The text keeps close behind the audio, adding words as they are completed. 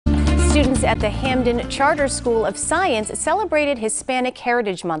Students at the Hampden Charter School of Science celebrated Hispanic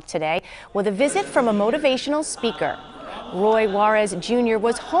Heritage Month today with a visit from a motivational speaker. Roy Juarez Jr.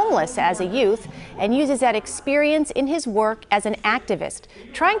 was homeless as a youth and uses that experience in his work as an activist,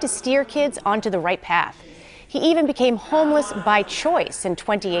 trying to steer kids onto the right path. He even became homeless by choice in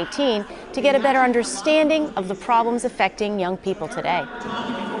 2018 to get a better understanding of the problems affecting young people today.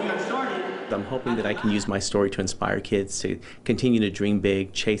 I'm hoping that I can use my story to inspire kids to continue to dream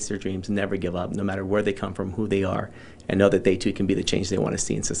big, chase their dreams, never give up, no matter where they come from, who they are, and know that they too can be the change they want to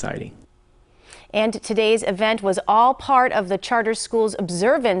see in society. And today's event was all part of the charter school's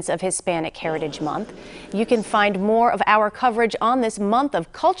observance of Hispanic Heritage Month. You can find more of our coverage on this month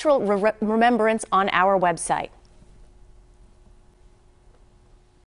of cultural remembrance on our website.